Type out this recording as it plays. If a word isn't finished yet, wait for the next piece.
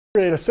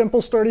Create a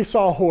simple sturdy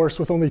sawhorse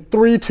with only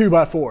 3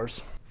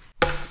 2x4s.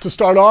 To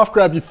start off,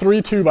 grab you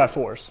 3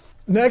 2x4s.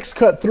 Next,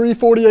 cut 3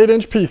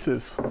 48-inch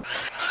pieces.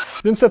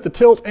 Then set the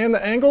tilt and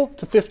the angle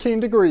to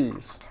 15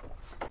 degrees.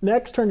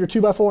 Next, turn your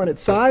 2x4 on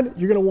its side.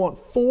 You're going to want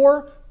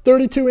 4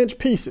 32-inch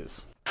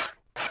pieces.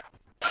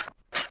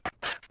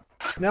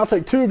 Now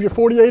take 2 of your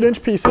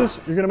 48-inch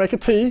pieces. You're going to make a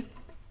T.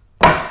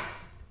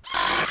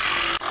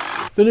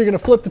 Then you're going to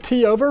flip the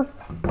T over,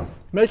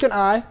 make an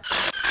I.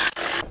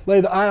 Lay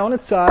the eye on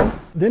its side,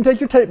 then take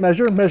your tape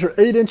measure, measure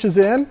 8 inches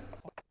in,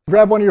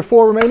 grab one of your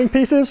 4 remaining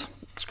pieces,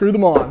 screw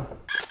them on.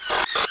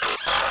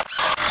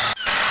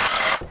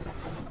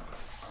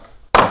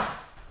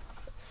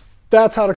 That's how to